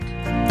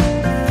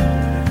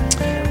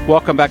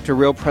Welcome back to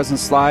Real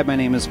Presence Live. My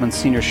name is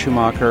Monsignor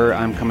Schumacher.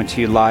 I'm coming to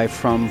you live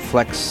from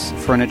Flex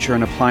Furniture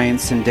and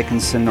Appliance in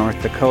Dickinson,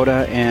 North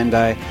Dakota, and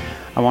I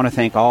want to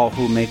thank all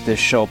who make this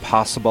show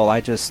possible.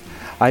 I just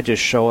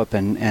show up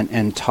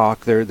and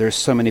talk. There's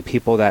so many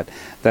people that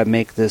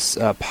make this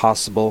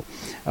possible.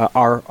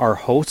 Our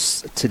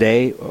hosts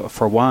today,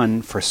 for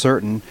one, for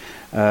certain,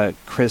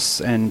 Chris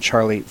and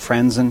Charlie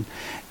Franzen,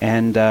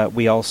 and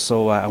we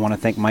also I want to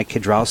thank Mike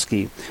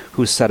Kidrowski,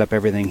 who set up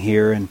everything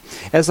here. And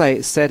as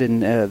I said in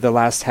the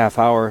last half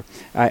hour,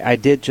 I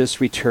did just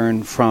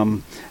return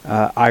from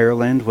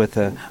Ireland with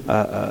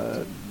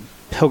a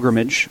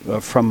pilgrimage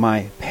from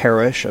my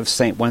parish of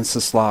St.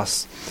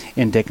 Wenceslas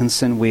in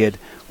Dickinson. We had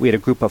a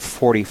group of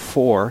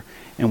 44,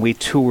 and we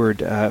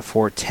toured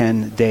for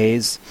 10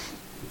 days.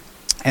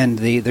 And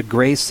the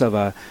grace of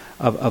a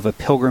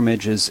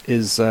pilgrimage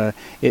is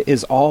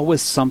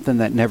always something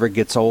that never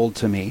gets old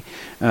to me.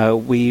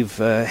 We've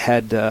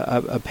had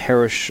a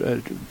parish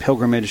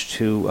pilgrimage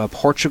to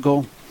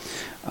Portugal,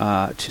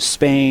 to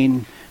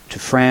Spain, to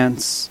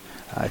France,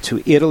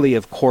 to Italy,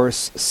 of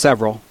course,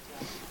 several,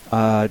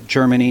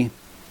 Germany,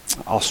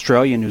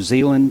 Australia, New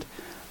Zealand,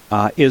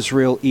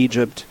 Israel,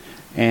 Egypt,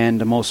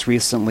 and most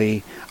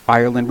recently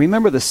Ireland.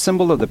 Remember, the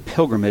symbol of the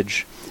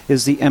pilgrimage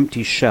is the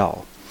empty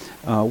shell.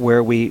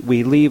 Where we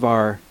leave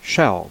our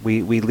shell,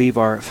 we leave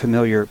our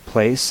familiar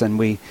place, and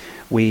we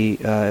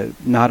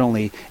not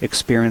only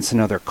experience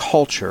another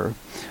culture,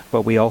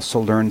 but we also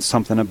learn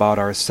something about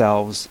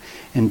ourselves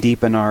and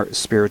deepen our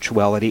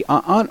spirituality.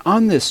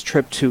 On this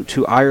trip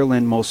to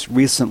Ireland most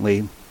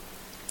recently,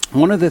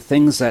 one of the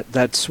things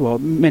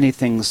many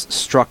things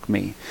struck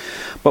me,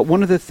 but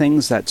one of the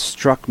things that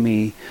struck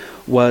me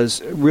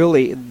was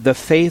really the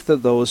faith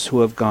of those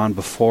who have gone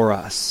before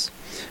us.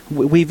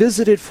 We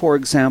visited, for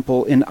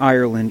example, in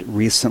Ireland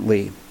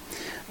recently,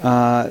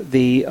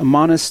 the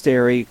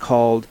monastery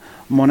called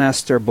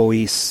Monaster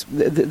Bois.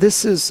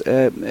 This is,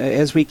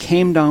 as we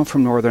came down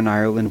from Northern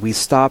Ireland, we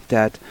stopped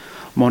at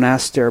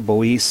Monaster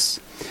Bois.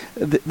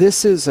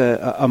 This is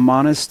a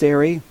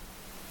monastery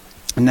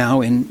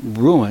now in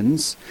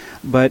ruins,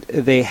 but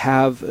they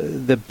have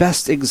the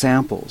best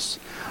examples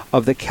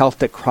of the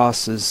Celtic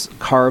crosses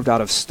carved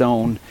out of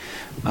stone.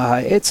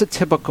 It's a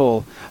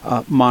typical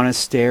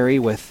monastery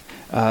with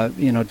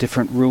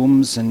different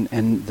rooms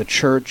and the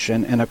church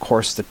and of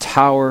course the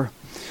tower,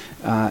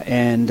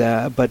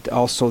 but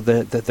also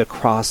the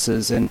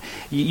crosses. And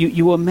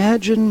you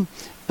imagine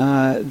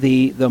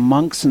the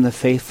monks and the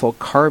faithful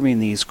carving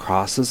these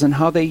crosses and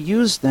how they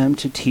used them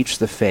to teach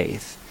the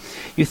faith.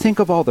 You think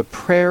of all the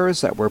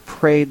prayers that were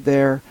prayed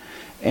there,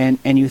 and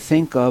you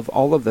think of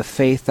all of the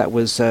faith that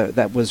was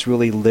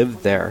really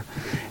lived there.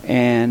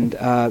 And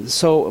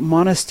so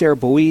Monaster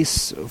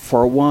Bois,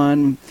 for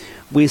one,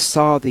 we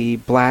saw the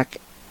Black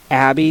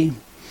Abbey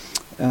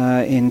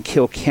in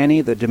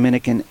Kilkenny, the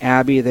Dominican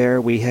Abbey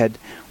there. We had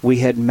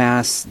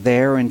Mass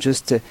there, and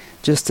just to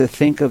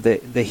think of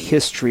the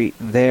history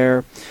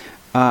there.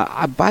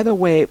 By the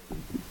way,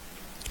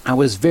 I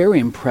was very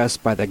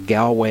impressed by the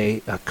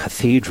Galway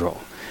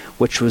Cathedral,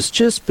 which was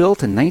just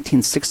built in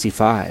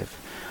 1965.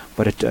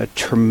 But a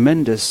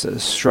tremendous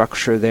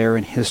structure there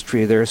and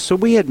history there. So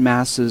we had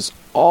Masses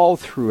all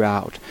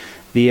throughout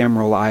the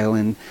Emerald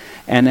Island.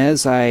 And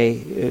as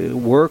I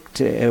worked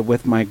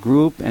with my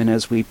group and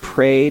as we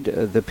prayed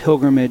the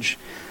pilgrimage,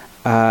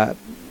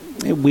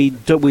 we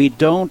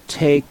don't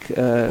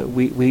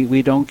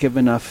give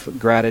enough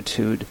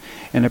gratitude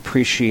and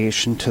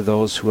appreciation to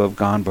those who have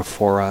gone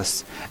before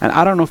us. And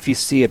I don't know if you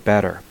see it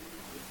better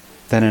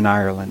than in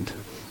Ireland,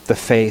 the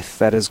faith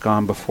that has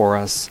gone before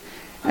us,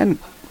 and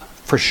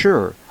for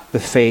sure the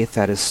faith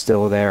that is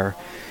still there.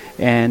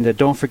 And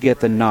don't forget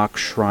the Knock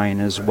Shrine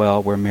as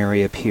well, where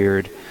Mary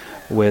appeared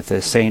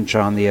with St.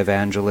 John the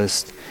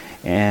Evangelist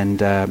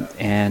and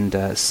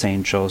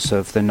St.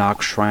 Joseph. The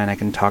Knock Shrine, I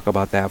can talk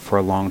about that for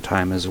a long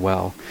time as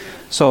well.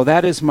 So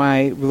that is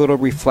my little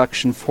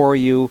reflection for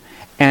you.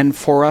 And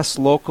for us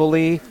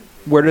locally,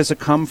 where does it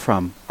come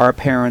from? Our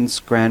parents,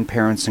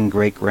 grandparents, and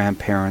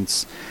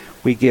great-grandparents.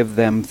 We give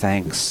them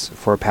thanks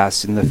for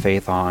passing the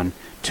faith on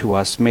to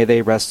us. May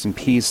they rest in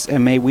peace,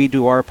 and may we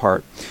do our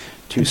part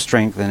to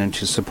strengthen and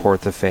to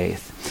support the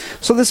faith.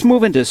 So let's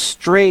move into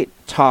straight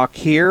talk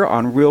here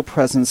on Real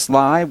Presence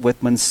Live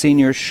with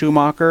Monsignor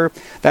Schumacher.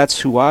 That's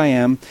who I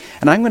am.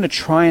 And I'm going to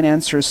try and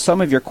answer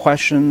some of your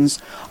questions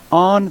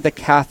on the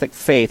Catholic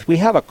faith. We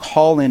have a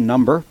call-in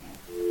number,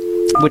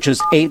 which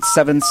is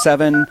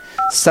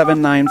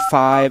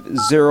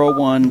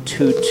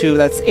 877-795-0122.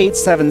 That's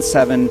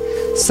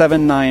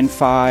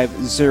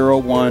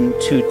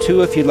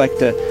 877-795-0122. If you'd like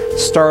to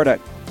start a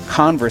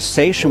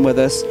conversation with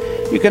us,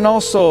 you can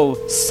also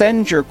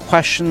send your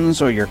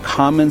questions or your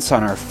comments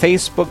on our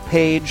Facebook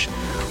page.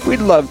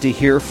 We'd love to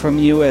hear from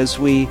you as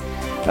we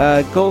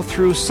go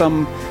through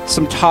some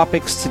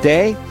topics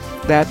today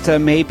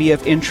that may be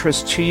of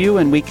interest to you,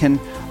 and we can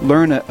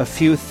learn a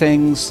few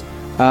things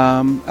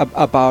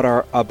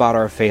about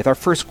our faith. Our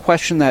first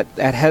question that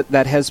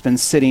has been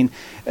sitting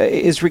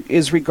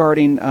is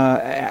regarding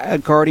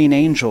guardian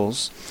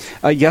angels.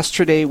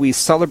 Yesterday we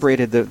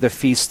celebrated the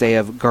feast day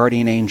of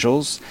guardian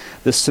angels,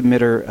 the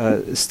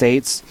submitter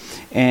states,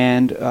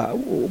 and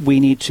we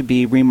need to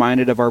be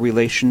reminded of our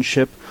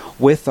relationship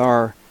with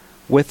our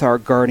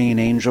guardian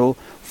angel.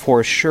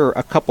 For sure,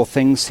 a couple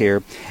things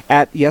here.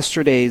 At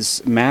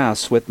yesterday's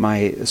Mass with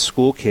my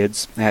school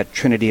kids at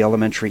Trinity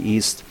Elementary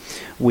East,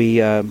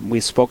 we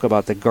spoke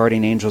about the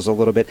guardian angels a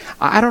little bit.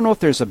 I don't know if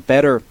there's a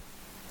better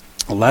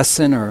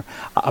lesson or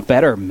a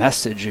better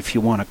message, if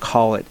you want to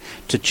call it,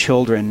 to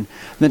children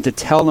than to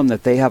tell them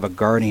that they have a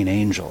guardian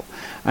angel.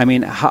 I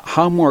mean,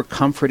 how more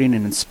comforting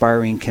and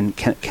inspiring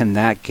can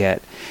that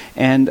get?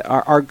 And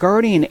our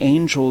guardian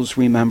angels,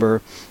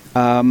 remember,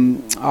 are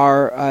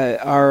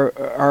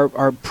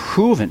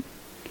proven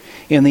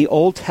in the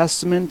Old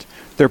Testament.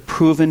 They're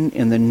proven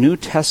in the New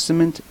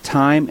Testament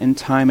time and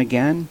time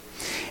again,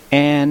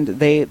 and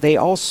they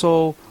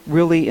also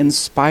really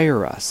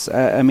inspire us.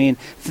 I mean,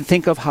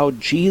 think of how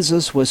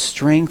Jesus was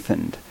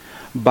strengthened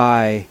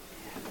by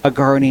a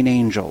guardian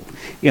angel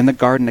in the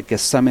Garden of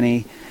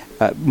Gethsemane.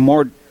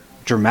 More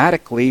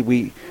dramatically,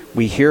 we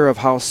hear of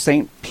how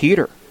St.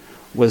 Peter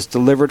was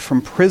delivered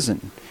from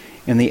prison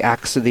in the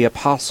Acts of the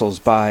Apostles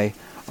by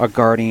a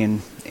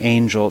guardian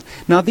angel.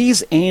 Now,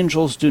 these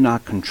angels do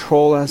not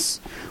control us.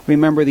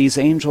 Remember, these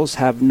angels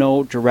have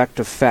no direct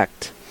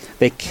effect.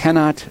 They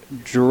cannot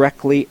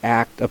directly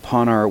act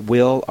upon our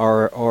will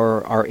or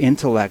our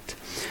intellect,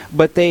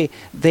 but they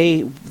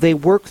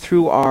work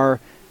through our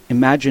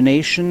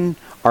imagination,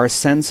 our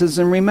senses,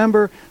 and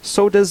remember,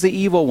 so does the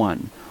evil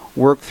one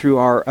work through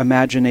our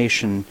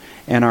imagination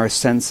and our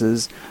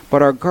senses.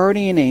 But our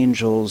guardian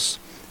angels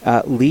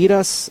lead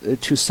us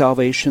to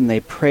salvation. They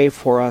pray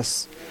for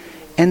us.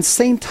 And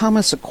St.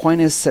 Thomas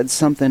Aquinas said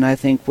something, I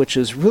think, which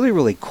is really,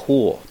 really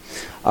cool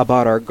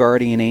about our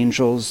guardian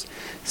angels.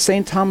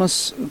 St.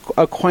 Thomas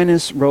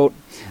Aquinas wrote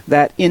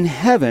that in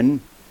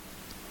heaven,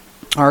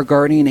 our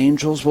guardian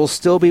angels will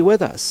still be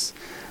with us,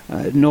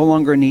 no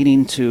longer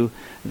needing to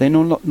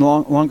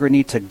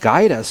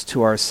guide us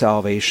to our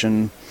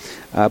salvation,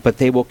 but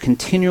they will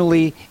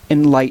continually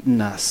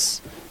enlighten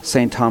us,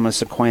 St.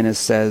 Thomas Aquinas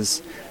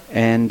says.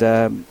 And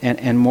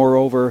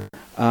moreover,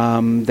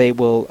 they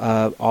will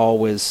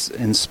always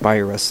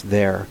inspire us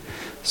there.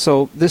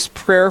 So this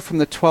prayer from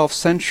the 12th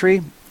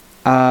century,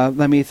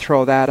 let me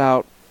throw that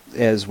out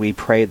as we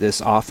pray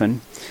this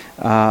often.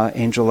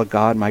 Angel of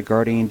God, my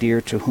guardian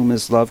dear, to whom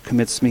his love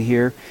commits me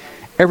here,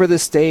 ever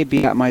this day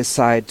be at my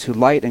side, to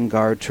light and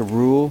guard, to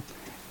rule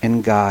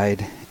and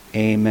guide.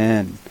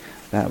 Amen.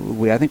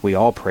 I think we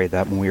all prayed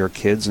that when we were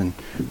kids and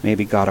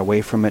maybe got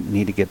away from it and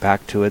need to get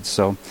back to it.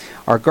 So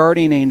our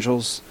guardian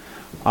angels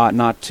ought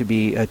not to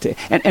be...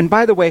 And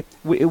by the way,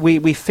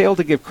 we fail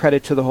to give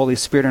credit to the Holy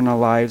Spirit in our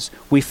lives.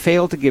 We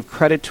fail to give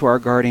credit to our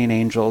guardian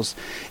angels.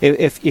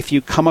 If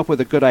you come up with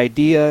a good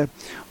idea,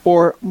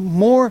 or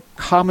more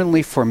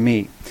commonly for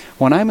me,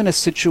 when I'm in a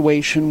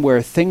situation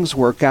where things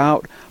work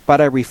out, but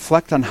I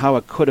reflect on how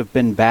it could have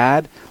been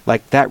bad,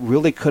 like that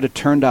really could have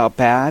turned out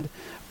bad,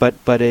 but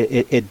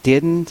it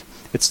didn't.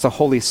 It's the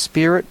Holy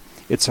Spirit.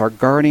 It's our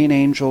guardian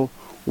angel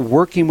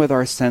working with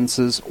our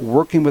senses,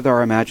 working with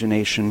our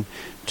imagination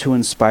to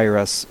inspire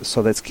us.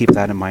 So let's keep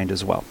that in mind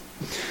as well.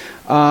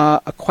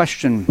 A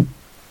question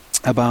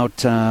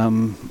about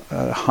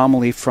a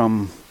homily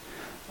from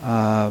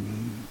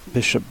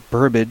Bishop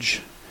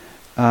Burbidge.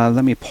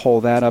 Let me pull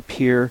that up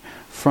here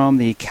from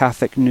the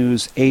Catholic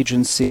News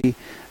Agency.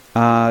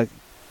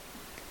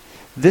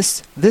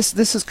 This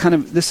is kind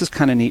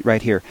of neat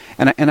right here,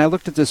 and I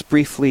looked at this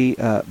briefly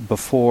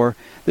before.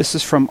 This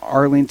is from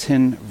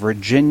Arlington,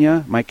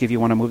 Virginia. Mike, if you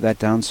want to move that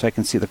down so I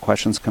can see the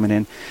questions coming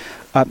in.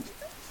 On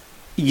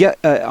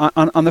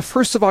the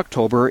 1st of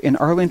October in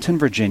Arlington,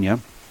 Virginia,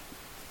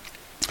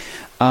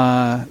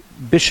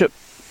 Bishop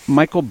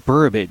Michael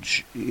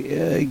Burbidge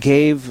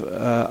gave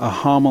a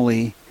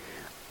homily.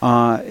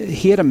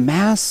 He had a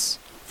mass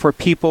for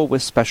people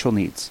with special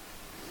needs,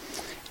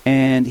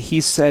 and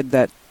he said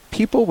that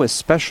people with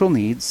special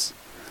needs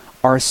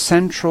are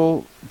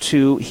central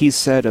to, he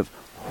said, of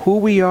who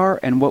we are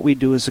and what we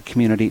do as a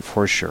community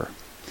for sure.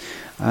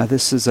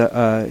 This is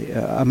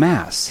a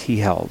mass he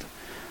held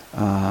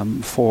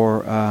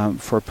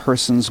for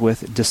persons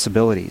with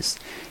disabilities.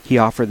 He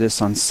offered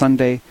this on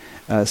Sunday,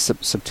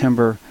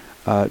 September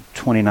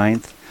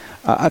 29th.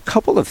 A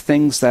couple of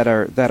things that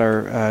are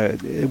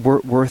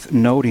worth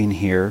noting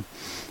here.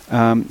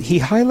 He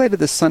highlighted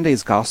the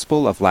Sunday's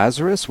Gospel of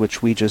Lazarus,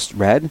 which we just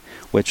read,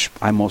 which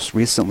I most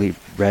recently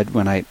read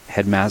when I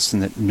had Mass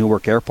in the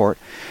Newark airport.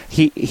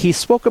 He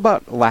spoke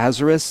about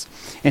Lazarus,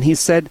 and he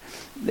said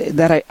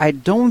that I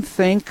don't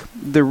think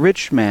the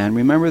rich man,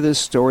 remember this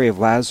story of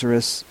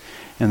Lazarus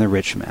and the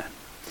rich man,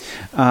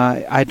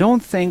 I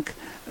don't think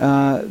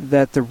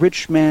that the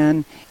rich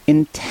man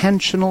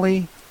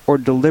intentionally or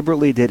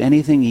deliberately did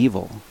anything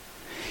evil.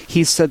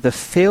 He said the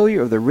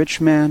failure of the rich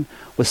man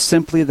was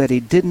simply that he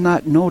did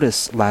not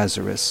notice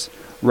Lazarus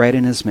right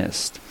in his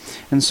midst.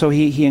 And so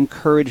he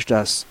encouraged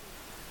us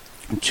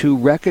to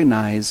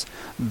recognize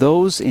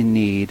those in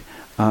need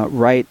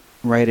right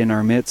in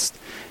our midst.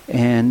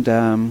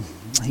 And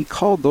he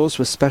called those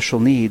with special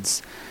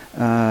needs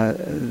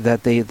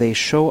that they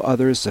show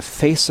others the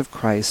face of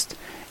Christ,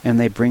 and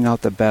they bring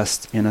out the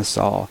best in us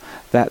all.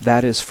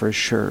 That is for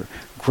sure.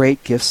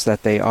 Great gifts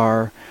that they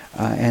are,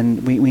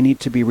 and we need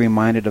to be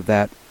reminded of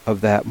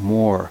that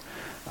more.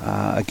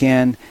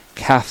 Again,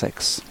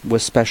 Catholics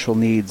with special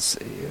needs,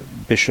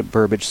 Bishop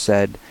Burbage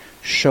said,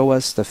 show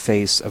us the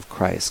face of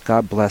Christ.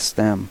 God bless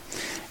them,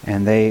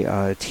 and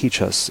they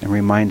teach us and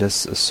remind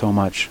us so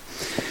much.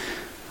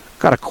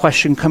 Got a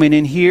question coming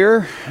in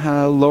here.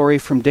 Lori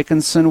from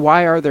Dickinson.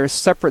 Why are there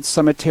separate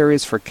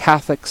cemeteries for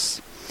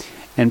Catholics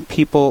and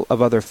people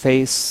of other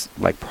faiths,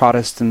 like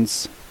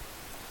Protestants?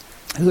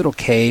 Is it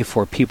okay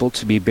for people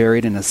to be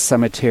buried in a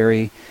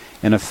cemetery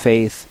in a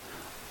faith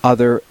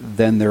other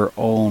than their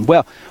own?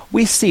 Well,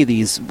 we see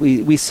these.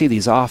 We see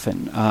these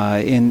often.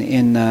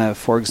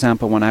 For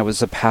example, when I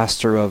was a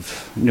pastor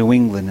of New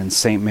England in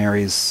St.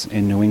 Mary's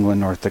in New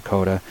England, North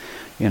Dakota,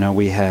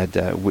 we had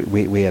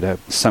we had a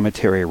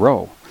cemetery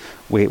row.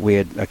 We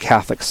had a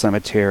Catholic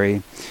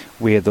cemetery,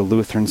 we had the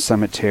Lutheran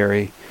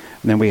cemetery,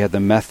 and then we had the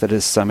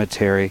Methodist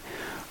cemetery.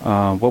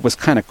 What was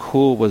kind of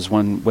cool was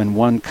when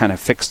one kind of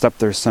fixed up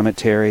their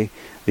cemetery,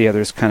 the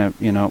others kind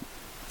of,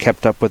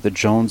 kept up with the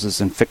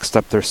Joneses and fixed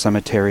up their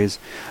cemeteries.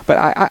 But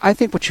I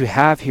think what you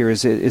have here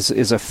is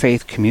a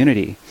faith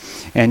community,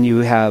 and you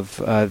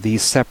have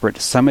these separate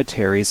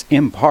cemeteries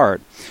in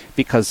part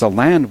because the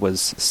land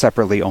was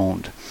separately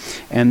owned,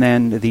 and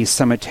then these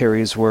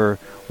cemeteries were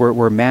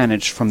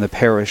managed from the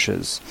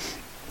parishes.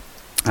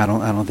 I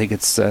don't think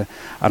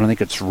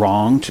it's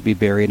wrong to be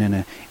buried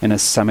in a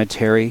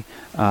cemetery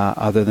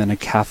other than a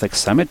Catholic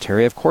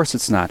cemetery. Of course,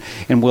 it's not.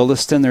 In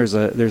Williston, there's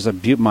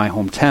my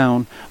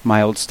hometown,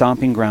 my old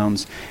stomping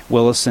grounds.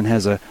 Williston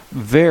has a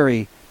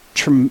very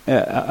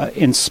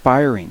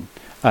inspiring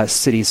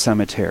city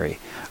cemetery.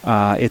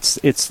 It's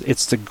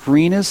the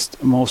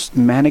greenest, most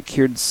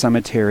manicured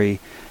cemetery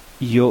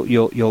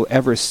you'll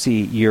ever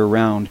see year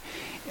round.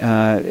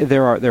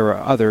 There are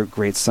other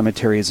great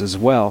cemeteries as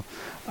well.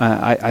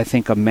 I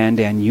think of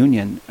Mandan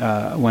Union.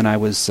 When I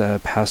was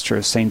pastor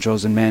of St.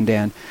 Joe's in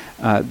Mandan,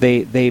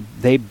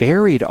 they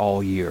buried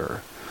all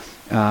year,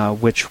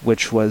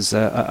 which was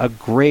a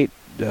great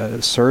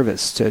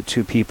service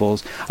to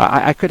people's.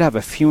 I could have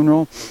a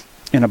funeral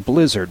in a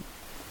blizzard,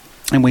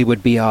 and we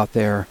would be out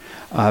there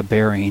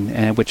burying,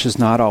 and which is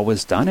not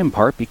always done, in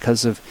part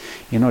because of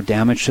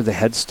damage to the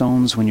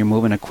headstones when you're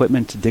moving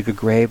equipment to dig a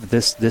grave,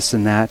 this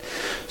and that.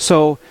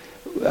 So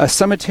a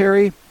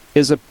cemetery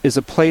is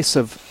a place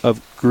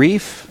of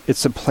grief.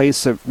 It's a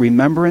place of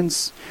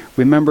remembrance.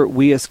 Remember,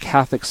 we as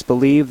Catholics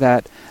believe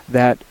that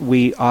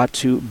we ought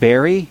to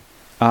bury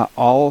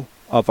all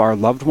of our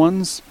loved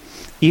ones,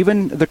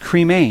 even the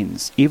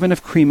cremains. Even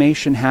if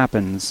cremation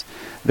happens,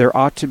 there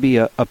ought to be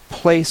a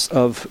place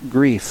of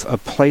grief, a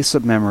place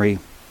of memory,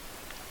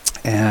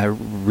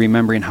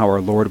 remembering how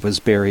our Lord was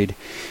buried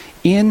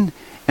in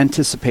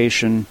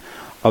anticipation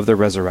of the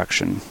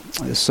resurrection.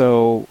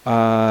 So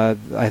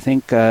I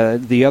think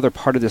the other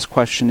part of this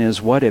question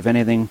is, what, if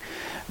anything,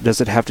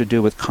 does it have to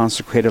do with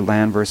consecrated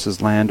land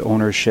versus land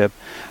ownership?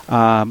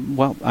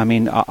 Well, I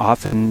mean,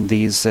 often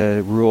these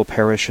rural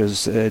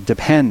parishes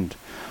depend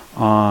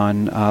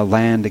on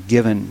land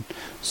given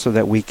so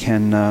that we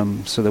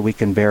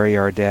can bury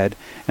our dead,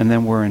 and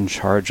then we're in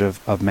charge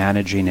of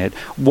managing it.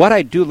 What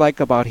I do like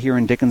about here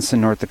in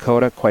Dickinson, North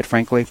Dakota, quite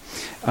frankly,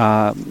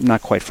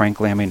 not quite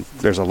frankly, I mean,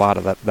 there's a lot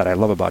of that I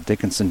love about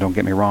Dickinson, don't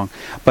get me wrong,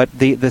 but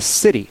the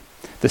city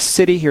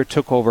here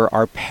took over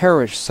our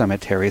parish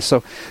cemetery.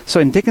 So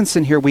in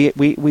Dickinson here,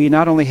 we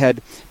not only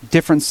had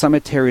different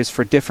cemeteries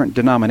for different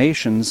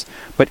denominations,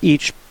 but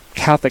each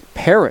Catholic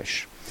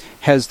parish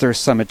has their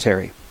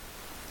cemetery.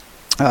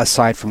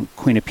 Aside from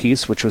Queen of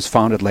Peace, which was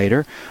founded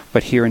later.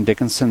 But here in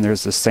Dickinson,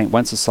 there's the St.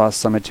 Wenceslas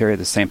Cemetery,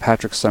 the St.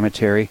 Patrick's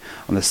Cemetery.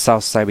 On the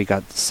south side, we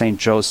got the St.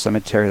 Joe's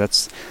Cemetery.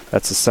 That's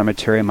a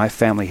cemetery in my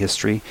family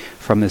history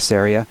from this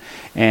area.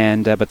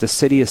 And but the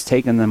city has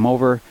taken them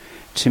over.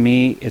 To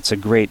me, it's a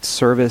great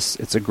service.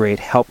 It's a great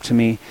help to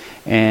me.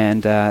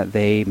 And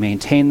they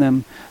maintain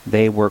them.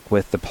 They work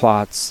with the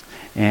plots.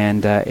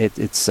 And I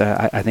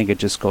think it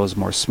just goes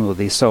more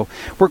smoothly. So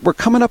we're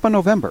coming up on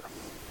November.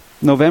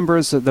 November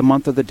is the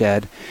month of the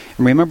dead,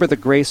 and remember the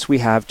grace we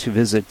have to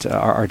visit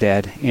our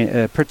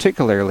dead,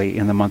 particularly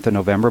in the month of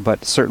November,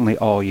 but certainly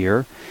all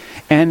year.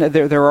 And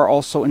there are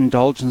also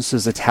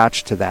indulgences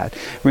attached to that.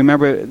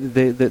 Remember,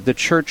 the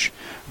Church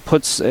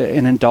puts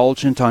an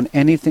indulgent on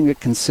anything it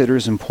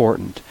considers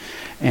important,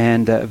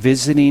 and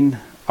visiting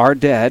our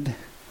dead,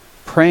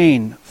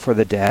 praying for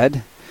the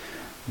dead,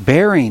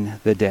 burying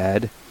the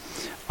dead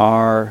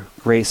are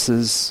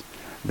graces.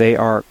 They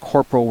are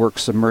corporal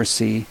works of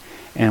mercy,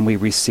 and we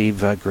receive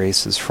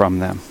graces from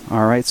them.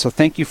 All right, so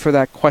thank you for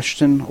that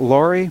question,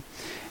 Lori.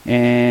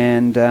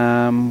 And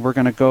we're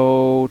going to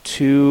go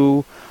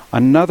to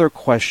another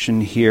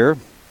question here.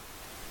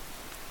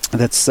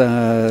 Let's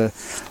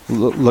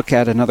look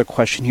at another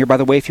question here. By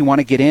the way, if you want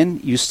to get in,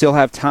 you still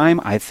have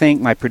time. I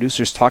think my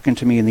producer's talking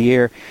to me in the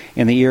ear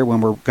when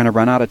we're going to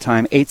run out of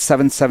time.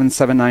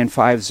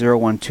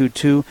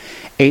 877-795-0122.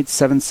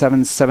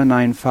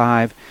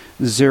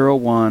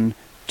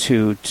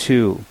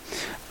 877-795-0122.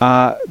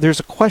 There's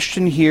a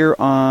question here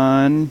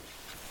on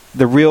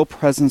the real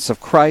presence of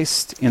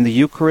Christ in the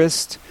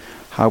Eucharist,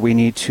 how we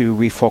need to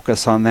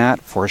refocus on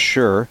that for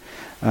sure.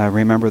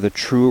 Remember the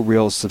true,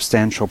 real,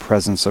 substantial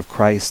presence of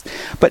Christ.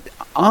 But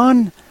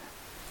on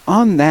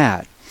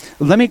that,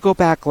 let me go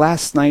back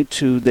last night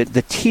to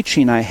the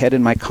teaching I had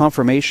in my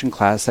confirmation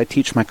class. I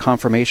teach my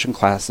confirmation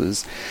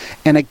classes.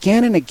 And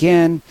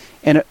again,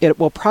 and it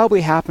will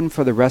probably happen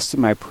for the rest of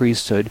my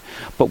priesthood,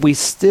 but we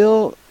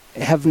still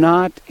have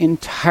not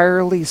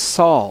entirely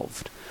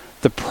solved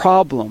the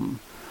problem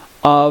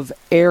of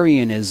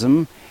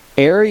Arianism.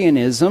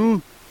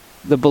 Arianism,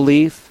 the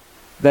belief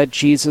that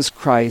Jesus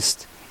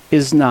Christ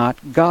is not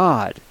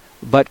God,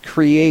 but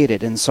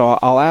created. And so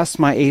I'll ask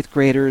my 8th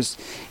graders,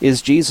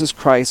 is Jesus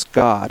Christ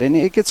God? And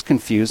it gets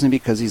confusing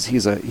because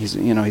he's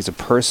a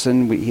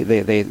person.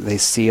 They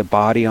see a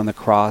body on the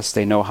cross.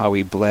 They know how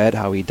he bled,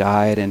 how he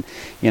died, and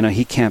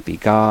he can't be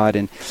God.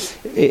 And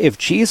if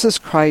Jesus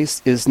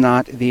Christ is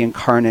not the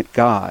incarnate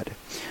God,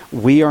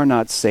 we are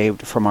not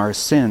saved from our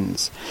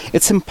sins.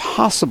 It's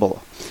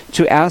impossible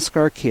to ask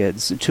our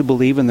kids to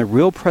believe in the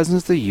real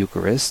presence of the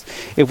Eucharist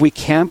if we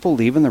can't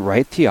believe in the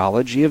right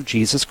theology of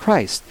Jesus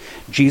Christ.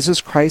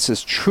 Jesus Christ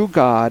is true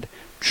God,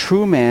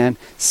 true man.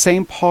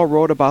 St. Paul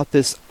wrote about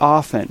this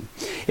often.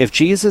 If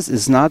Jesus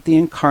is not the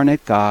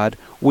incarnate God,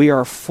 we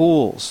are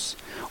fools.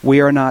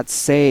 We are not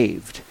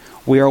saved.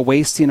 We are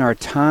wasting our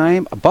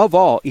time. Above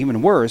all,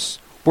 even worse,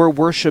 we're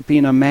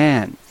worshiping a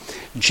man.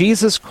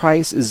 Jesus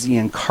Christ is the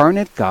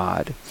incarnate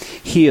God.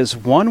 He is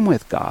one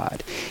with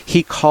God.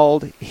 He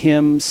called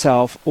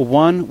himself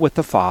one with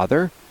the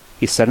Father.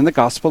 He said in the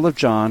Gospel of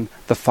John,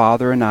 the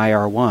Father and I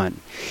are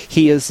one.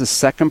 He is the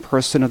second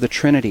person of the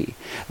Trinity.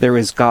 There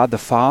is God the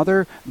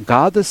Father,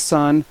 God the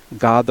Son,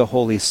 God the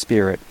Holy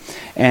Spirit.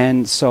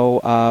 And so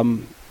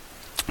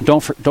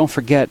don't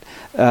forget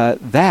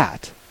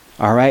that.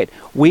 All right?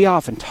 We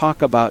often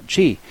talk about,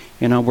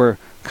 we're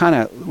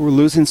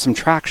losing some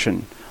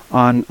traction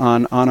on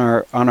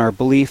our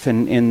belief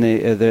in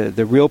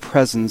the real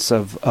presence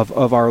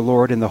of our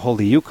Lord in the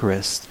Holy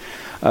Eucharist.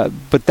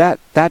 But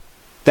that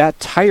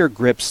tire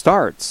grip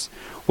starts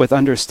with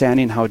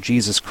understanding how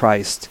Jesus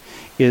Christ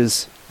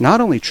is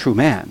not only true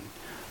man,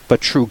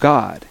 but true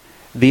God,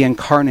 the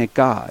incarnate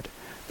God,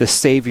 the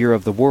Savior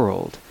of the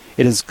world.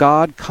 It is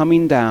God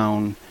coming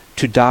down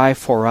to die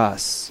for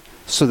us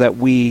so that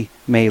we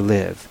may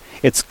live.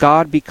 It's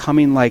God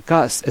becoming like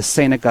us, as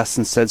St.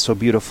 Augustine said so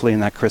beautifully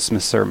in that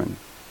Christmas sermon.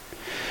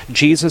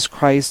 Jesus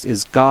Christ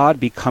is God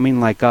becoming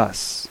like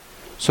us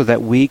so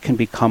that we can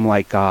become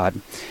like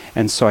God.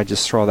 And so I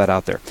just throw that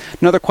out there.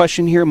 Another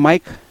question here,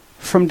 Mike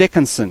from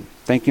Dickinson.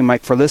 Thank you,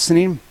 Mike, for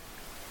listening.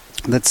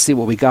 Let's see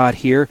what we got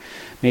here.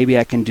 Maybe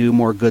I can do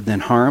more good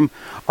than harm.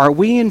 Are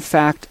we, in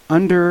fact,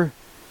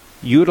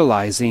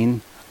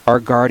 underutilizing our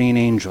guardian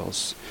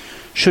angels?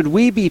 Should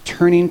we be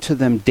turning to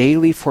them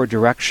daily for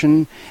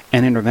direction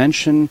and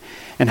intervention?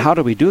 And how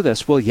do we do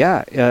this? Well,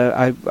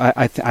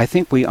 I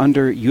think we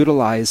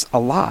underutilize a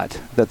lot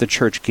that the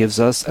Church gives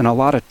us and a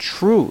lot of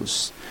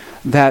truths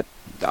that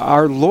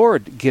our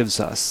Lord gives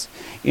us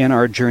in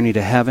our journey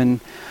to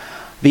heaven.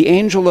 The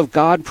Angel of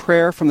God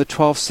prayer from the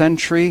 12th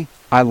century,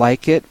 I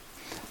like it.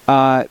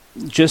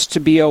 Just to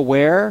be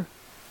aware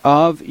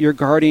of your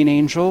guardian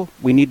angel,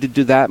 we need to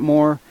do that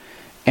more.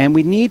 And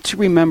we need to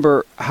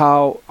remember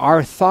how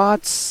our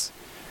thoughts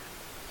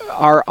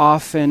are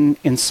often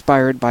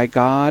inspired by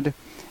God,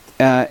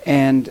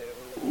 and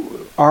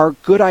our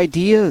good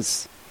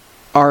ideas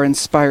are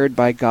inspired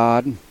by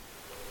God.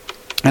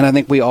 And I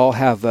think we all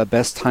have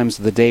best times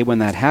of the day when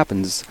that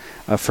happens.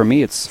 For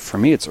me,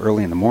 it's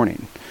early in the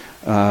morning,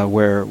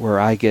 where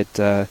I get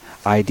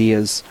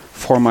ideas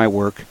for my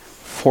work,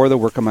 for the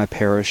work of my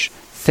parish,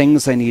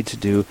 things I need to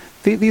do.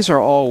 These are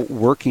all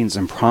workings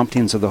and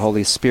promptings of the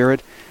Holy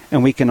Spirit.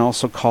 And we can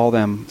also call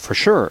them, for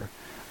sure,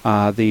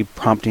 the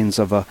promptings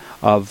of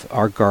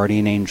our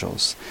guardian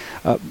angels.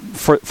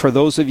 For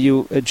those of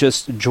you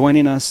just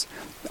joining us,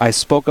 I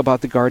spoke about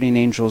the guardian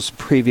angels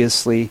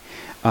previously.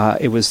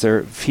 It was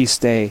their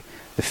feast day,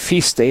 the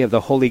feast day of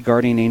the Holy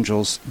Guardian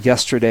Angels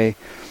yesterday.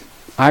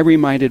 I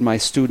reminded my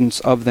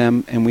students of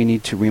them, and we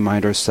need to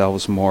remind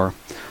ourselves more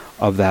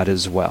of that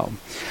as well.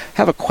 I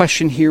have a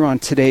question here on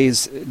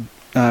today's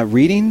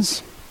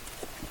readings.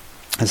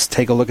 Let's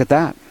take a look at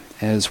that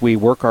as we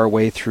work our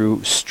way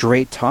through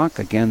Straight Talk.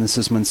 Again, this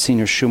is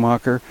Monsignor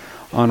Schumacher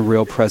on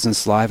Real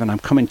Presence Live, and I'm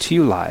coming to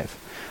you live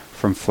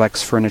from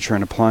Flex Furniture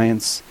and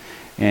Appliance.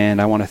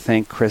 And I want to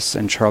thank Chris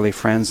and Charlie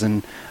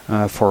Franzen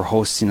for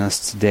hosting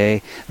us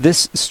today.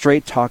 This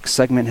Straight Talk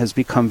segment has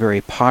become very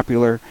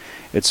popular.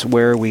 It's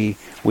where we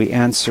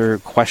answer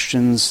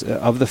questions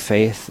of the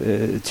faith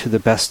to the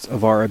best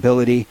of our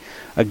ability.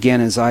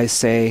 Again, as I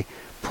say,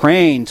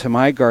 praying to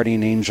my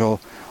guardian angel,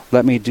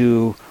 let me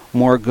do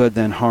more good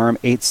than harm.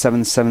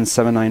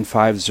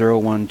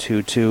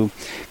 877-795-0122.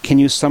 Can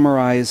you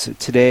summarize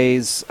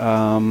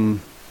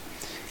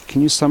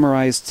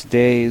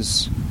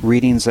today's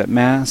readings at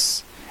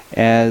Mass,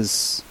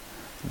 as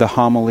the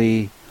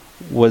homily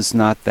was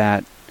not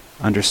that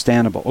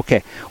understandable?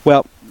 Okay,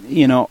 well,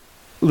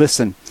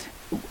 listen,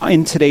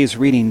 in today's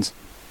readings,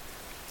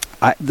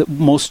 the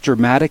most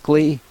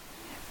dramatically,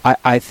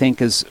 I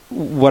think, is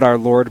what our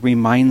Lord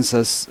reminds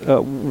us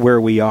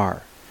where we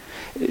are.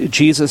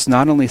 Jesus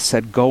not only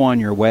said, go on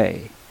your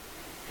way,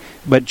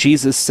 but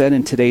Jesus said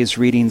in today's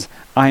readings,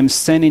 I'm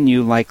sending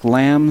you like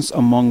lambs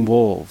among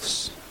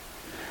wolves.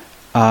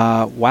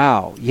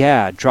 Wow,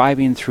 yeah,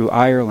 driving through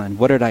Ireland,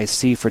 what did I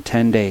see for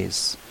 10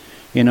 days?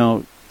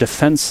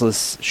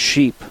 Defenseless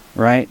sheep,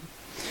 right?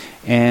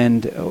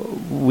 And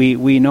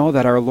we know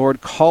that our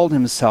Lord called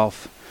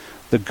himself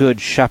the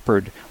Good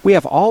Shepherd. We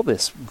have all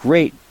this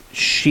great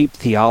sheep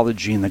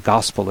theology in the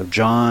Gospel of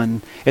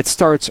John. It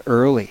starts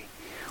early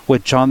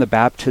with John the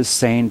Baptist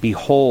saying,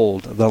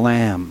 behold the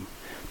Lamb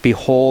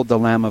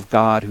of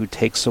God who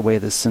takes away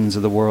the sins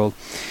of the world.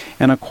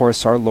 And of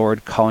course our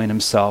Lord calling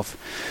himself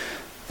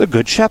the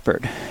Good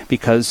Shepherd,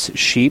 because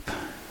sheep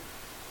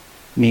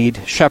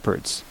need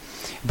shepherds.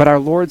 But our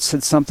Lord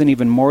said something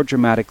even more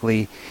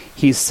dramatically.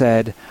 He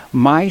said,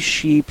 my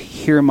sheep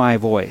hear my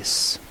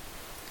voice,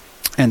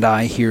 and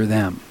I hear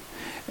them.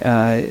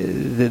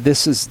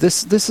 This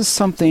is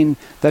something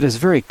that is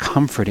very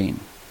comforting.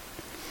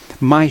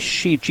 My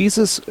sheep,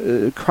 Jesus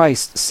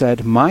Christ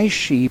said, my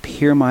sheep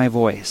hear my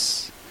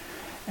voice,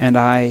 and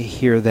I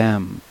hear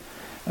them.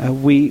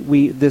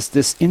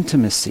 This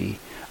intimacy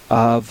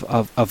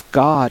of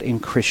God in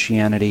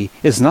Christianity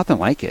is nothing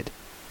like it.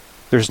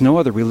 There's no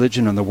other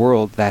religion in the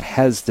world that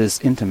has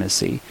this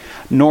intimacy.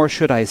 Nor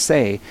should I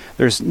say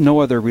there's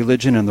no other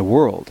religion in the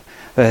world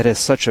that has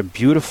such a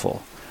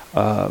beautiful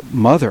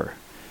mother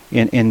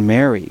in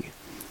Mary.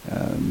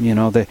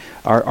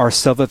 Our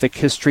salvific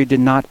history did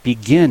not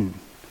begin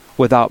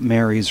without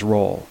Mary's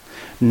role,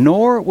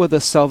 nor will the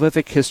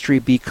salvific history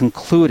be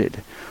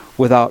concluded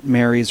without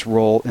Mary's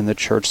role in the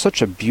church.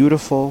 Such a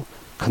beautiful,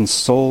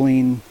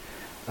 consoling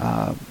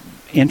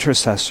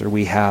intercessor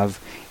we have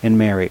in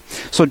Mary.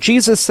 So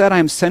Jesus said,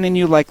 I'm sending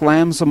you like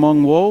lambs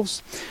among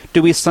wolves.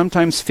 Do we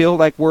sometimes feel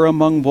like we're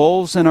among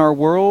wolves in our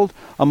world,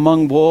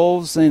 among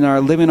wolves in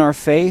our living our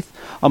faith,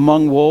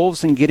 among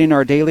wolves in getting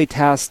our daily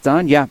tasks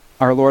done? Yeah,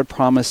 our Lord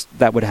promised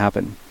that would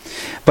happen.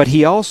 But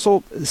he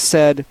also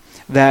said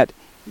that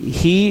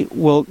he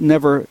will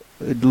never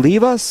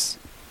leave us,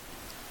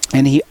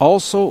 and he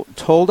also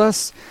told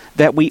us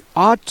that we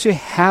ought to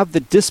have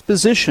the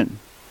disposition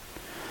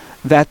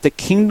that the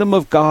kingdom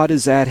of God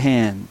is at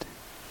hand.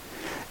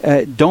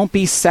 Don't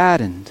be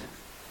saddened.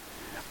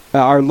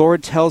 Our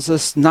Lord tells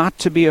us not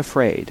to be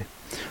afraid,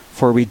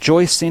 for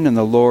rejoicing in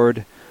the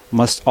Lord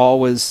must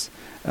always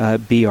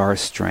be our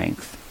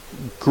strength.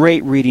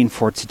 Great reading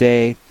for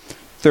today,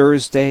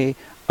 Thursday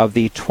of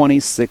the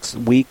 26th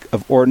week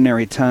of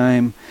Ordinary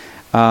Time.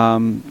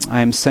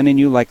 I am sending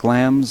you like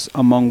lambs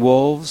among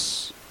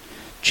wolves.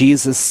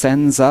 Jesus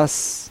sends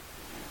us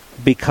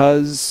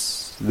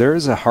because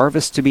there's a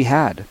harvest to be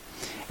had.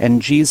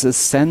 And Jesus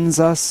sends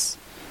us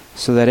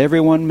so that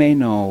everyone may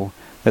know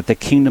that the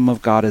kingdom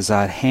of God is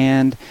at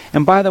hand.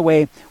 And by the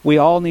way, we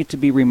all need to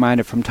be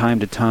reminded from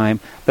time to time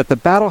that the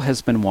battle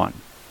has been won.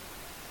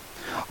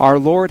 Our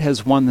Lord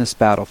has won this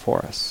battle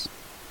for us.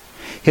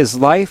 His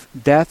life,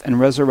 death, and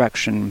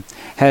resurrection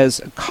has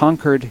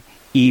conquered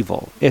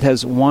evil. It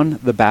has won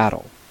the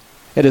battle.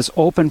 It has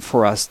opened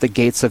for us the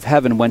gates of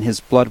heaven when his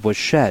blood was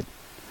shed.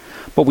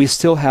 But we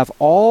still have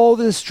all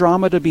this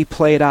drama to be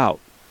played out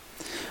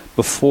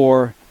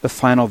before the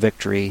final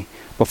victory,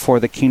 before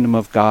the kingdom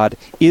of God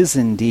is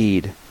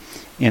indeed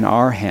in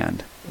our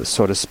hand,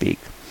 so to speak.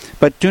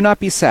 But do not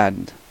be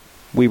saddened.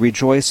 We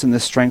rejoice in the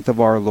strength of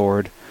our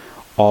Lord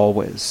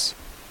always.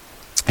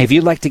 If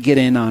you'd like to get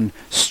in on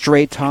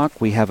Straight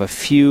Talk, we have a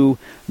few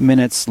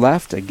minutes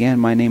left. Again,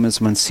 my name is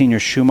Monsignor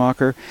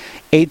Schumacher,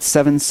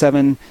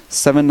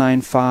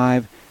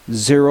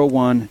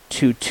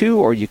 877-795-0122,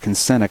 or you can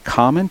send a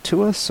comment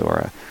to us or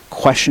a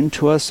question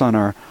to us on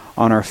our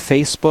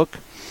Facebook.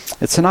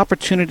 It's an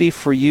opportunity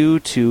for you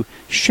to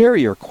share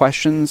your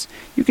questions.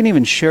 You can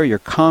even share your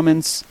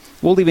comments.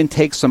 We'll even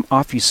take some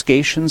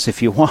obfuscations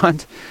if you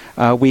want.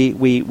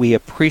 We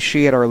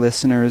appreciate our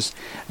listeners.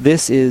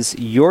 This is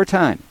your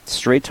time,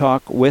 Straight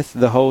Talk with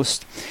the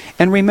host.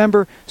 And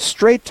remember,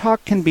 Straight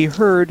Talk can be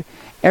heard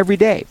every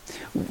day.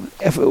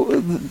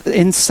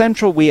 In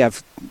Central, we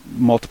have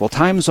multiple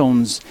time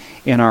zones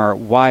in our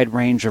wide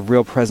range of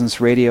Real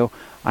Presence Radio.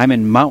 I'm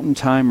in Mountain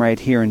Time right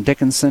here in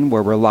Dickinson,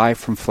 where we're live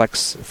from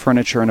Flex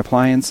Furniture and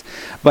Appliance.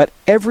 But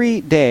every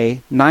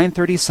day,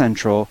 9:30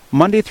 Central,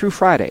 Monday through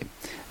Friday,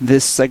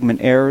 this segment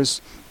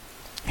airs.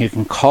 You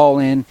can call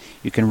in,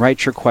 you can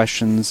write your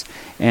questions,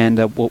 and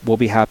we'll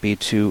be happy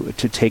to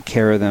take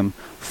care of them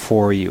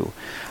for you.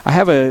 I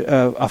have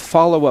a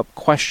follow-up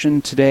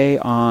question today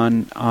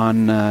on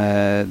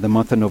the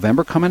month of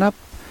November coming up,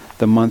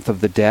 the month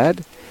of the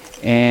dead.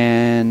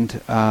 And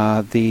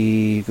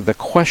the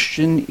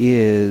question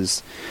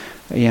is,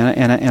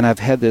 and I've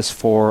had this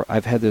for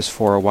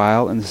a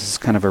while, and this is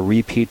kind of a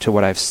repeat to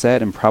what I've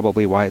said, and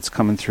probably why it's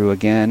coming through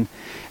again.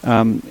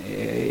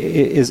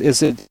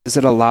 Is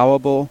it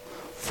allowable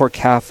for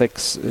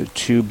Catholics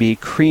to be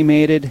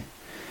cremated,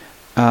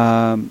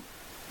 and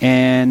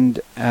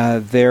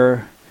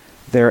their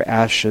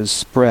ashes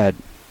spread?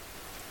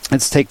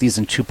 Let's take these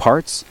in two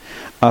parts.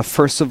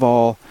 First of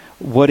all,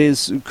 what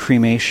is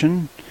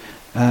cremation?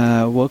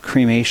 Well,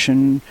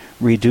 cremation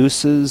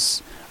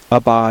reduces a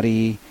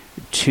body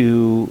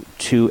to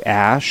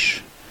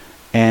ash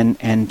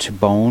and to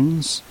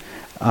bones.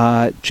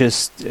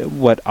 Just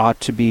what ought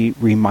to be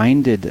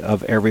reminded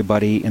of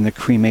everybody in the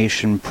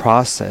cremation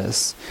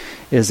process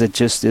is it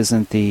just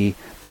isn't the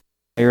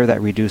fire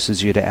that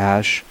reduces you to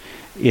ash.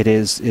 It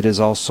is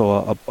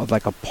also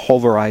like a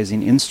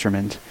pulverizing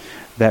instrument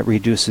that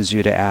reduces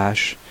you to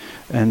ash.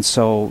 And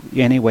so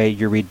anyway,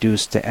 you're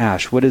reduced to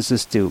ash. What does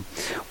this do?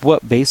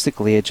 Well,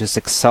 basically it just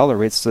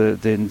accelerates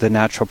the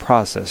natural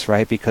process,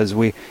 right? Because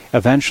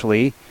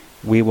eventually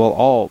we will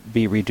all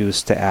be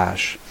reduced to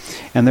ash.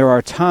 And there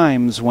are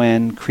times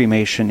when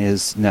cremation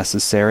is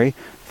necessary,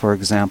 for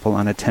example,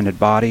 unattended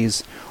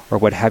bodies or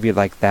what have you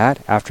like that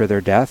after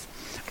their death.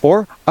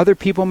 Or other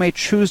people may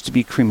choose to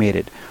be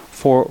cremated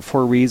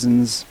for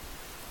reasons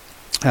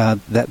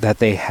that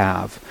they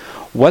have.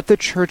 What the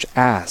Church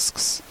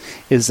asks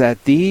is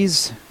that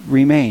these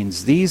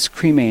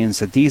cremains,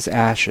 that these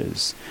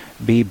ashes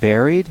be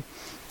buried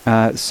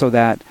so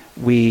that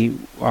we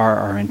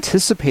are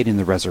anticipating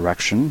the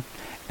resurrection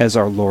as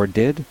our Lord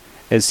did,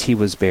 as he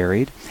was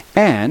buried.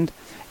 And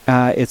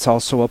it's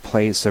also a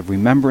place of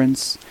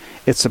remembrance.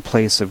 It's a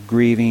place of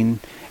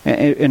grieving.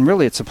 And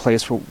really it's a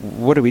place where,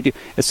 what do we do?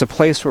 It's a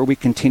place where we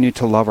continue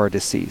to love our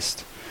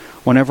deceased.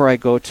 Whenever I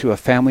go to a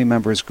family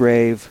member's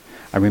grave,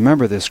 I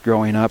remember this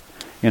growing up.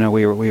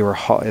 We were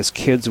as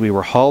kids, we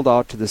were hauled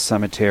out to the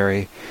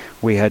cemetery.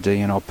 We had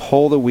to,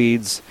 pull the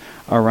weeds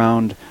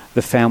around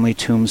the family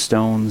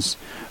tombstones.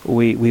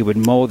 We would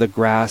mow the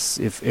grass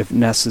if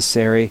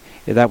necessary.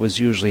 That was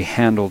usually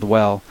handled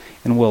well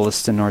in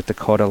Williston, North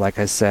Dakota, like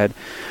I said.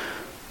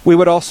 We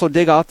would also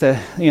dig out there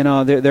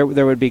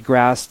would be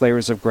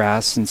layers of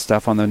grass and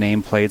stuff on the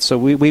nameplate. So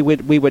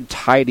we would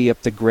tidy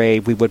up the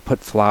grave. We would put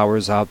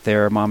flowers out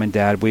there. Mom and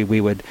Dad,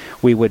 we would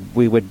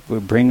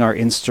bring our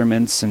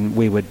instruments, and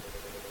we would.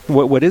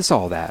 What is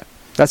all that?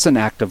 That's an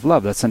act of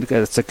love. That's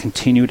a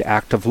continued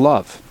act of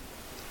love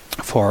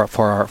for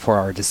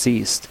our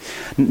deceased.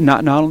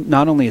 Not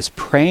only is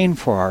praying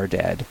for our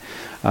dead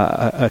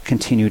a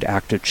continued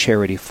act of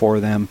charity for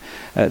them.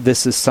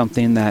 This is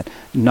something that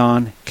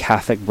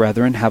non-Catholic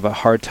brethren have a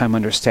hard time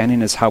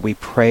understanding, is how we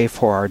pray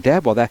for our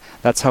dead. Well,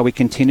 that's how we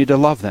continue to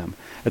love them.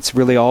 It's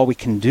really all we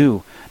can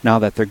do now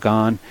that they're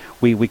gone.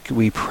 We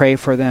pray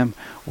for them.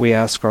 We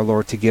ask our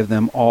Lord to give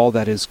them all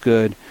that is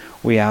good.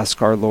 We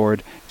ask our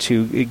Lord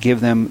to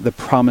give them the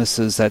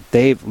promises that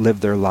they've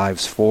lived their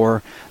lives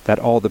for, that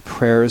all the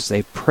prayers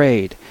they've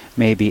prayed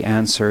may be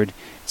answered.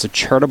 It's a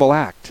charitable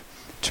act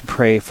to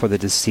pray for the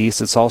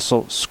deceased. It's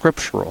also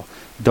scriptural.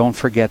 Don't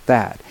forget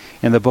that.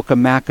 In the book of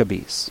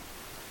Maccabees,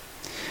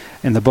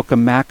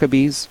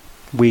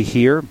 we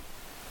hear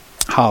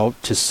how,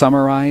 to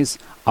summarize,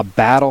 a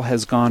battle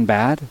has gone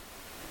bad.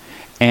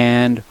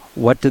 And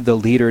what did the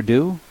leader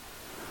do?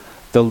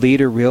 The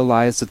leader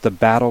realized that the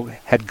battle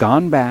had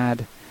gone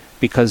bad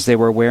because they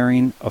were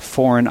wearing a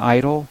foreign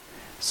idol.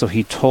 So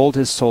he told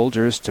his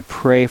soldiers to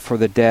pray for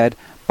the dead.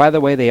 By the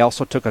way, they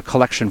also took a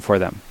collection for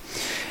them.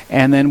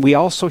 And then we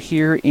also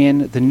hear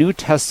in the New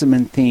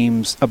Testament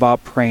themes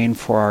about praying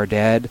for our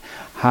dead,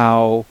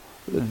 how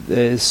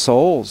the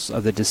souls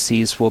of the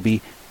deceased will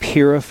be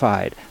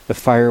purified. The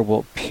fire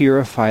will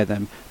purify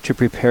them to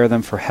prepare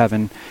them for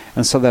heaven.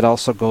 And so that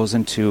also goes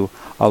into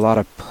a lot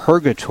of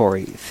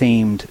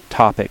purgatory-themed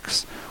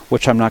topics,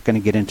 which I'm not going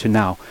to get into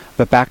now.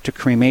 But back to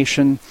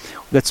cremation,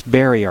 let's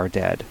bury our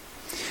dead.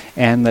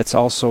 And let's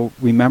also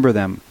remember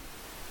them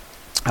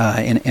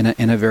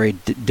in a very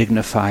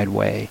dignified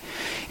way.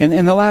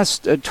 In the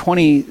last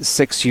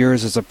 26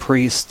 years as a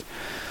priest,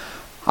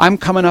 I'm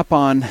coming up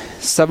on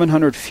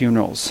 700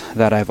 funerals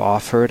that I've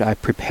offered. I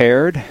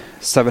prepared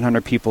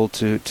 700 people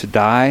to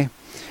die.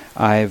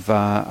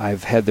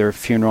 I've had their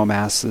funeral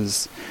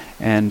masses,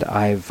 and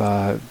I've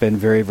been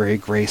very, very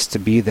graced to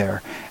be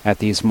there at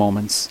these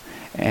moments.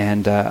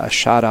 And a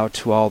shout out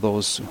to all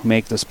those who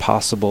make this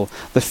possible,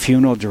 the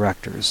funeral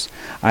directors.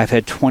 I've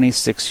had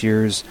 26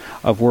 years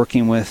of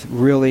working with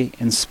really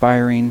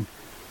inspiring,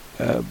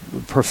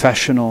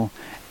 professional,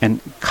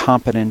 and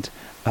competent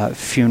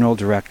funeral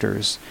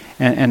directors,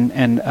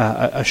 and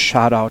a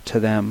shout out to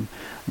them.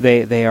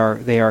 They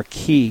are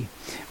key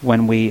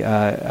when we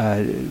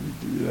have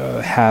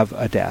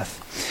a death.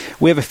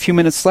 We have a few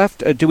minutes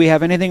left. Do we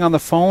have anything on the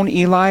phone,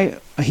 Eli,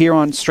 here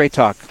on Straight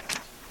Talk?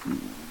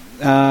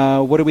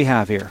 What do we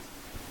have here?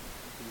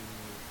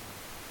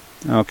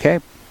 Okay.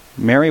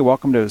 Mary,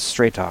 welcome to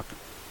Straight Talk.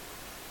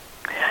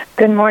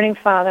 Good morning,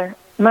 Father.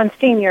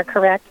 Monsignor,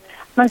 correct?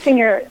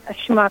 Monsignor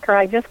Schumacher,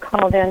 I just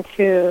called in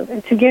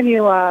to give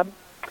you a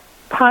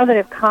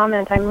positive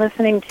comment. I'm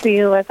listening to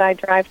you as I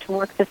drive to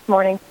work this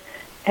morning,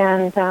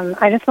 and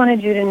I just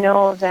wanted you to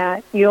know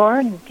that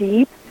your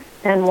deep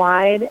and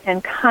wide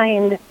and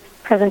kind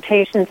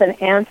presentations and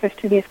answers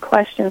to these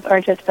questions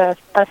are just a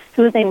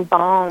soothing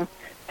balm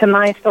to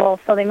my soul,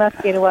 so they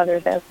must be to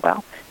others as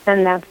well.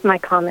 And that's my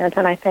comment,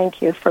 and I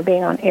thank you for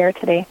being on air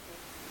today.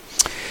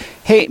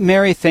 Hey,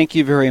 Mary, thank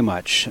you very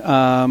much.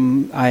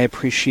 I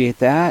appreciate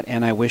that,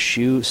 and I wish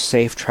you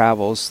safe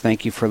travels.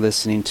 Thank you for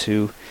listening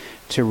to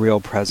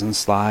Real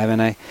Presence Live,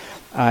 and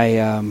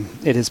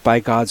it is by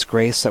God's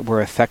grace that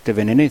we're effective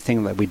in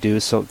anything that we do.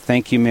 So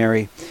thank you,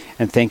 Mary,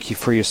 and thank you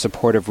for your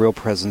support of Real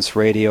Presence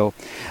Radio.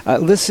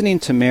 Listening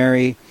to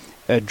Mary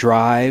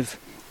drive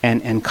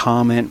and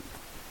comment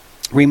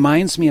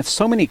reminds me of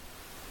so many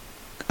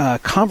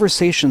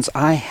conversations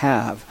I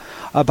have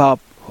about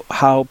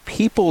how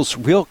people's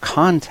real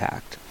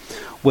contact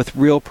with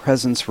Real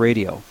Presence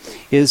Radio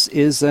is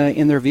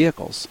in their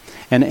vehicles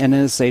and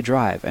as they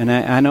drive. And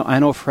I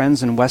know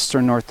friends in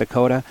western North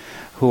Dakota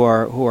who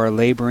are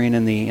laboring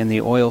in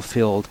the oil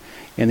field,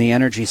 in the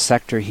energy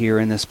sector here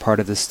in this part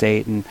of the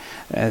state, and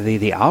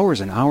the hours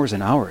and hours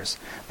and hours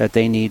that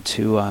they need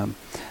to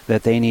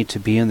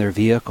be in their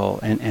vehicle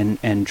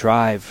and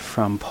drive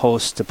from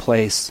post to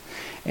place.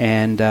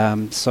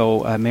 And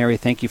so, Mary,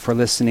 thank you for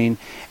listening.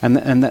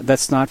 And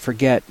let's not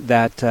forget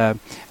that.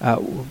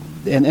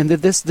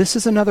 This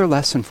is another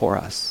lesson for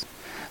us,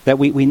 that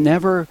we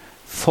never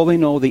fully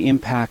know the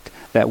impact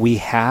that we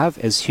have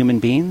as human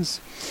beings,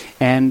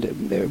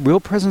 and Real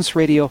Presence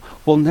Radio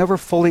will never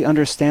fully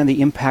understand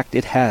the impact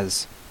it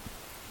has,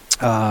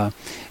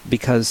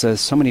 because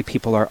so many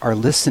people are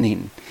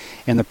listening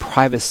in the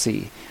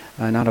privacy,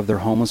 not of their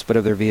homes but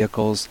of their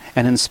vehicles,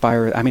 and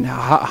inspire. I mean,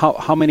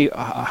 how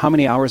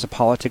many hours of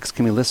politics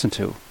can we listen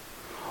to,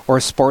 or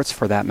sports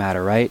for that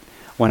matter, right?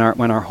 When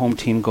our home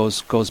team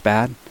goes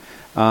bad.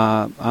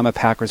 I'm a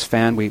Packers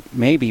fan. We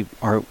maybe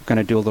are going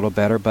to do a little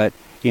better, but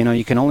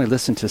you can only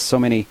listen to so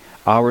many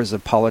hours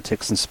of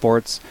politics and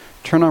sports.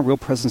 Turn on Real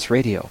Presence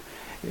Radio.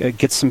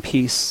 Get some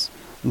peace.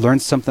 Learn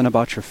something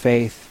about your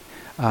faith.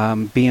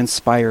 Be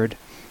inspired.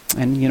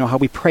 And how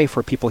we pray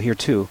for people here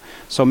too.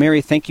 So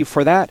Mary, thank you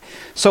for that.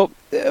 So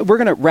we're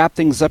going to wrap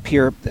things up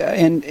here.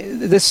 And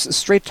this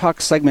Straight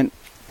Talk segment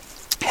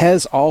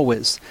has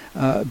always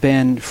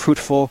been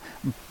fruitful,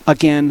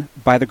 again,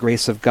 by the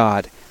grace of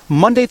God.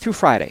 Monday through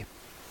Friday,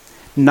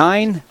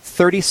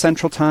 9:30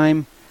 Central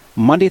Time,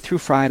 Monday through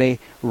Friday,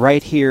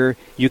 right here,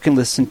 you can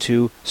listen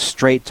to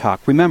Straight Talk.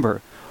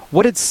 Remember,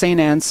 what did St.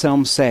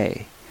 Anselm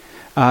say?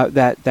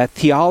 That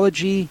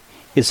theology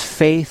is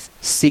faith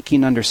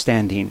seeking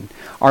understanding.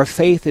 Our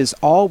faith is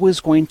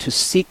always going to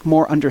seek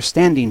more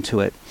understanding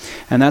to it.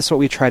 And that's what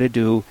we try to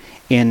do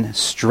in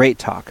Straight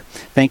Talk.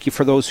 Thank you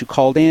for those who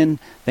called in.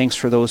 Thanks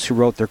for those who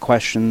wrote their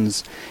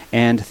questions.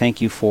 And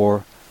thank you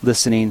for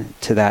listening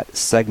to that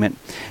segment.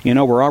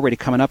 We're already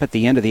coming up at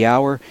the end of the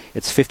hour.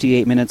 It's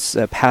 58 minutes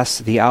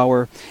past the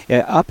hour.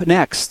 Up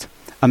next,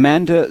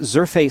 Amanda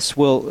Zerface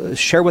will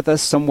share with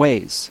us some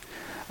ways.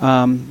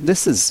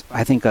 This is,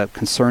 I think, a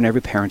concern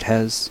every parent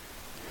has.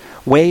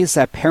 Ways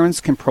that parents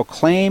can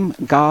proclaim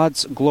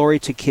God's glory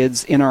to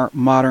kids in our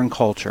modern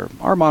culture.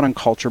 Our modern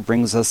culture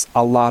brings us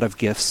a lot of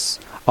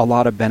gifts, a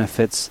lot of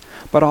benefits,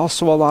 but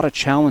also a lot of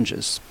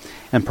challenges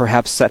and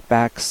perhaps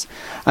setbacks.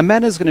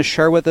 Amanda is going to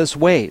share with us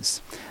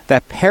ways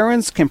that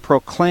parents can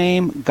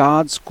proclaim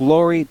God's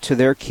glory to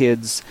their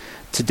kids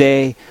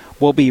today.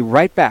 We'll be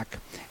right back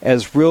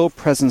as Real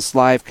Presence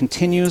Live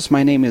continues.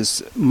 My name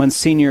is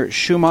Monsignor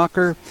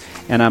Schumacher,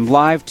 and I'm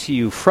live to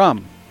you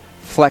from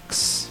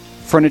Flex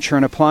Furniture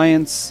and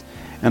Appliance,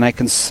 and I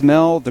can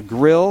smell the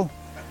grill,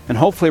 and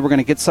hopefully we're going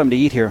to get something to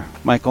eat here,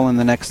 Michael, in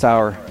the next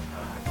hour.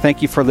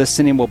 Thank you for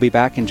listening. We'll be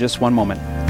back in just one moment.